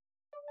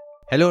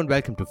Hello and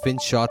welcome to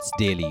FinShots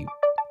Daily.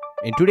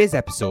 In today's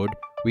episode,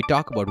 we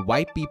talk about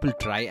why people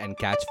try and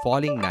catch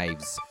falling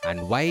knives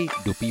and why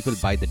do people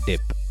buy the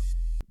dip.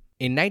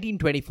 In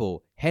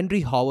 1924, Henry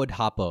Howard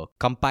Harper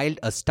compiled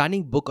a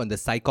stunning book on the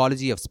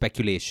psychology of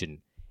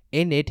speculation.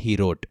 In it, he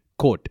wrote,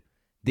 quote,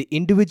 "The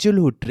individual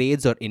who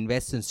trades or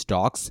invests in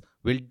stocks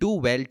will do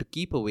well to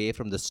keep away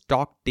from the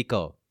stock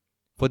ticker.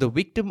 For the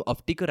victim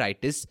of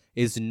tickeritis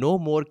is no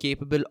more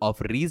capable of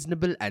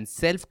reasonable and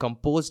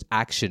self-composed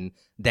action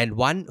than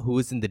one who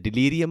is in the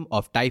delirium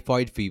of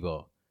typhoid fever.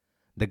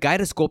 The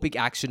gyroscopic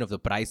action of the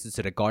prices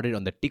recorded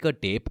on the ticker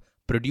tape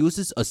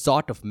produces a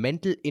sort of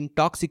mental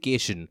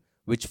intoxication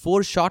which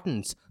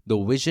foreshortens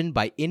the vision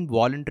by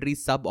involuntary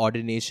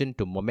subordination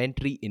to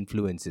momentary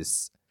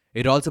influences.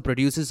 It also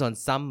produces on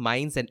some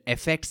minds an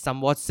effect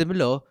somewhat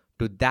similar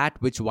to that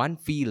which one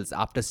feels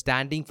after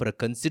standing for a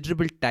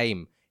considerable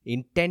time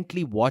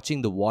intently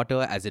watching the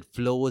water as it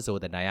flows over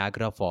the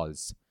Niagara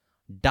Falls.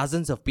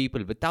 Dozens of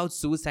people without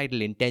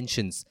suicidal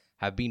intentions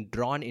have been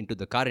drawn into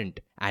the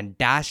current and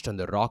dashed on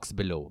the rocks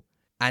below.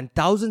 And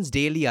thousands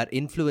daily are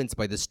influenced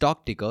by the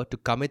stock ticker to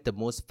commit the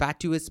most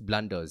fatuous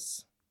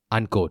blunders."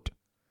 Unquote.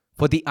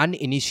 For the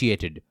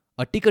uninitiated,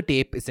 a ticker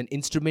tape is an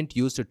instrument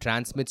used to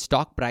transmit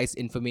stock price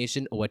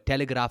information over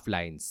telegraph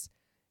lines.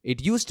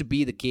 It used to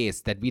be the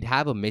case that we'd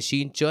have a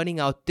machine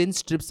churning out thin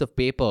strips of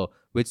paper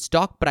with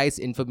stock price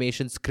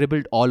information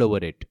scribbled all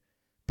over it.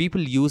 People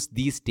used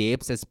these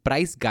tapes as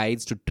price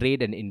guides to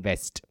trade and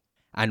invest.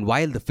 And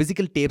while the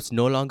physical tapes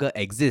no longer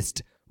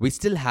exist, we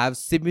still have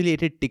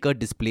simulated ticker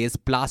displays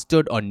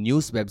plastered on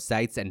news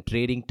websites and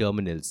trading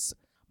terminals.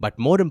 But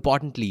more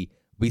importantly,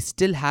 we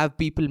still have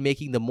people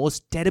making the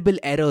most terrible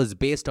errors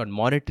based on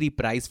monetary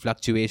price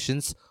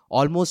fluctuations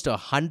almost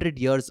 100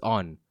 years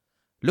on.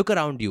 Look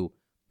around you.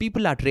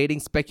 People are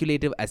trading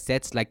speculative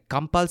assets like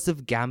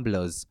compulsive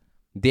gamblers.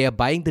 They are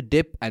buying the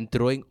dip and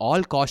throwing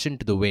all caution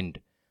to the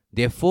wind.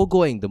 They are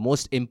foregoing the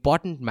most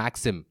important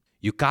maxim: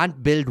 you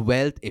can't build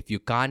wealth if you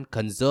can't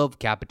conserve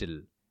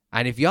capital.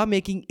 And if you're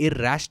making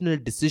irrational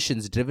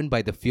decisions driven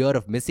by the fear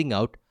of missing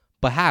out,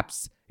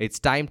 perhaps it's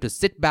time to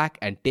sit back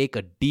and take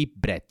a deep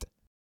breath.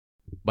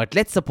 But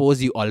let's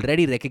suppose you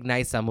already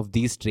recognize some of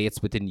these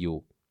traits within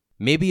you.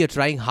 Maybe you're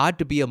trying hard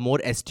to be a more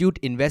astute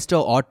investor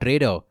or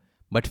trader,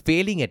 but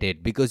failing at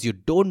it because you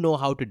don't know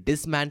how to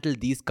dismantle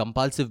these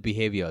compulsive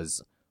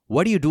behaviors.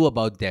 What do you do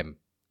about them?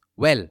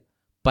 Well,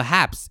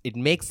 perhaps it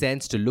makes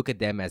sense to look at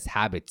them as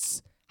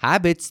habits.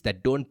 Habits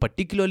that don't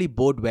particularly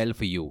bode well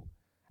for you.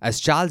 As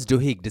Charles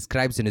Duhigg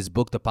describes in his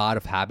book The Power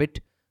of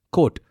Habit,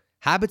 quote,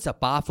 "Habits are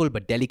powerful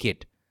but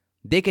delicate.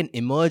 They can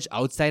emerge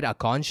outside our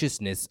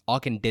consciousness or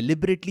can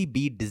deliberately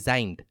be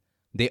designed.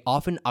 They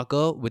often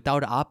occur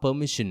without our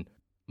permission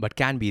but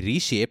can be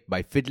reshaped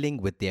by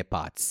fiddling with their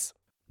parts.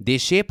 They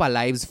shape our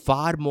lives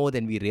far more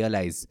than we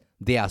realize.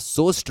 They are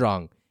so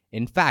strong.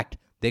 In fact,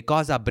 they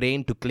cause our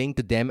brain to cling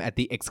to them at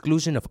the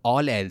exclusion of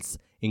all else,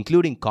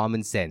 including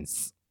common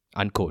sense."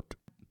 Unquote.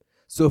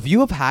 So if you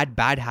have had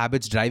bad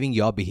habits driving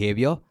your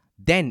behavior,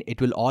 then it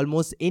will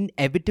almost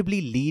inevitably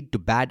lead to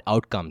bad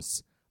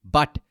outcomes.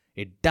 But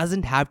it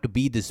doesn't have to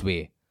be this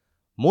way.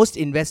 Most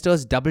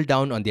investors double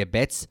down on their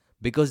bets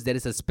because there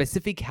is a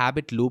specific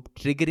habit loop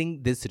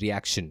triggering this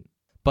reaction.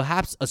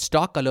 Perhaps a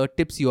stock alert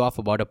tips you off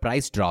about a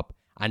price drop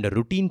and a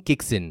routine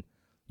kicks in.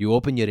 You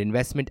open your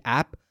investment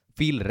app,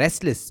 feel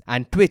restless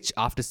and twitch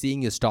after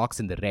seeing your stocks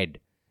in the red.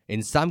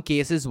 In some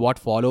cases, what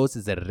follows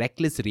is a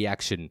reckless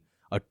reaction,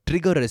 a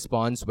trigger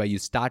response where you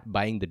start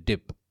buying the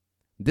dip.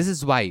 This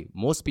is why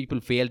most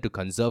people fail to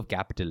conserve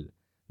capital.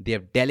 They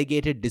have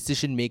delegated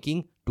decision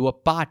making to a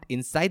part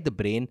inside the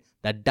brain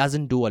that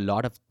doesn't do a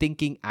lot of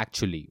thinking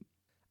actually.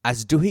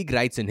 As Duhigg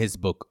writes in his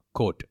book,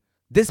 quote,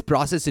 "This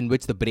process in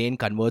which the brain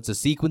converts a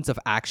sequence of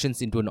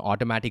actions into an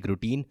automatic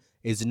routine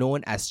is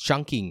known as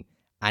chunking,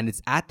 and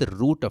it's at the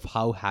root of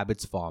how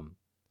habits form.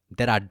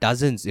 There are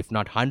dozens, if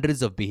not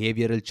hundreds, of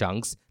behavioral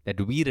chunks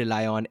that we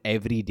rely on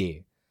every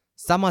day.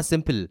 Some are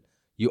simple.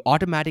 You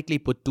automatically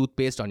put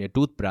toothpaste on your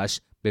toothbrush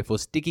before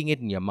sticking it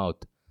in your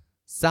mouth.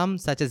 Some,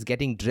 such as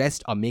getting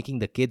dressed or making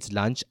the kids'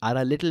 lunch, are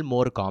a little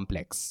more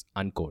complex."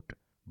 Unquote.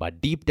 But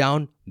deep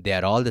down, they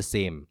are all the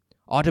same.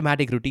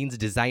 Automatic routines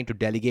designed to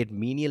delegate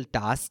menial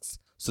tasks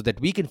so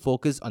that we can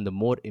focus on the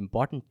more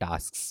important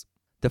tasks.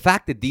 The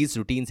fact that these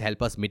routines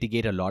help us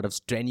mitigate a lot of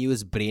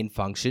strenuous brain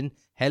function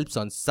helps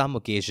on some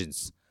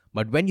occasions.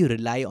 But when you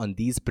rely on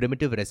these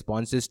primitive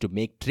responses to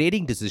make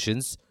trading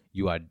decisions,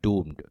 you are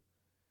doomed.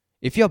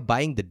 If you're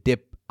buying the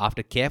dip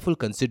after careful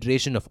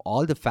consideration of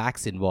all the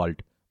facts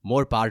involved,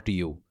 more power to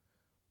you.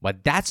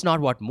 But that's not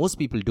what most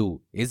people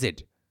do, is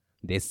it?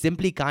 They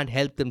simply can't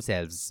help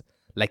themselves.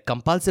 Like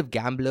compulsive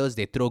gamblers,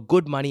 they throw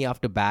good money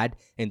after bad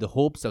in the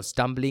hopes of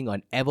stumbling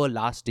on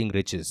everlasting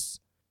riches.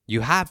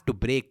 You have to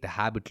break the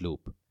habit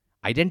loop.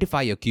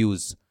 Identify your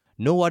cues.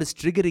 Know what is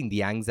triggering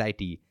the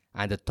anxiety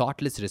and the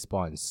thoughtless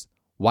response.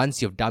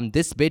 Once you've done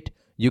this bit,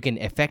 you can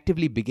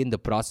effectively begin the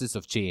process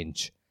of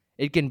change.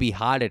 It can be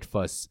hard at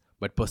first,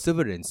 but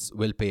perseverance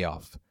will pay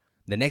off.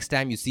 The next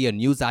time you see a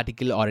news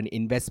article or an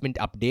investment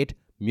update,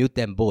 mute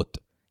them both.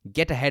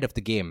 Get ahead of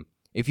the game.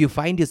 If you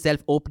find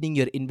yourself opening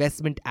your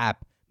investment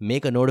app,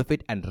 make a note of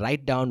it and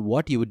write down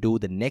what you would do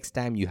the next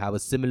time you have a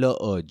similar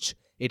urge.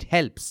 It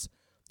helps.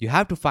 You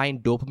have to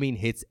find dopamine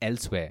hits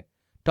elsewhere.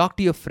 Talk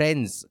to your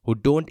friends who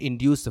don't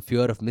induce the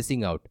fear of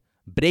missing out.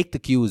 Break the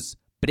cues,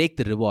 break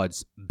the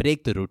rewards,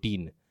 break the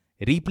routine.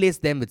 Replace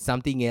them with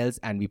something else,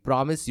 and we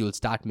promise you'll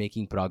start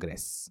making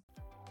progress.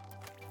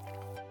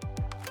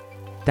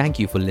 Thank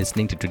you for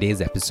listening to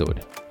today's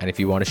episode. And if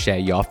you want to share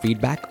your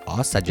feedback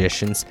or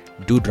suggestions,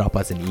 do drop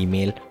us an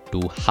email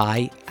to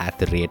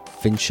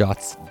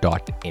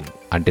hi@finshots.in.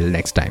 Until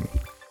next time.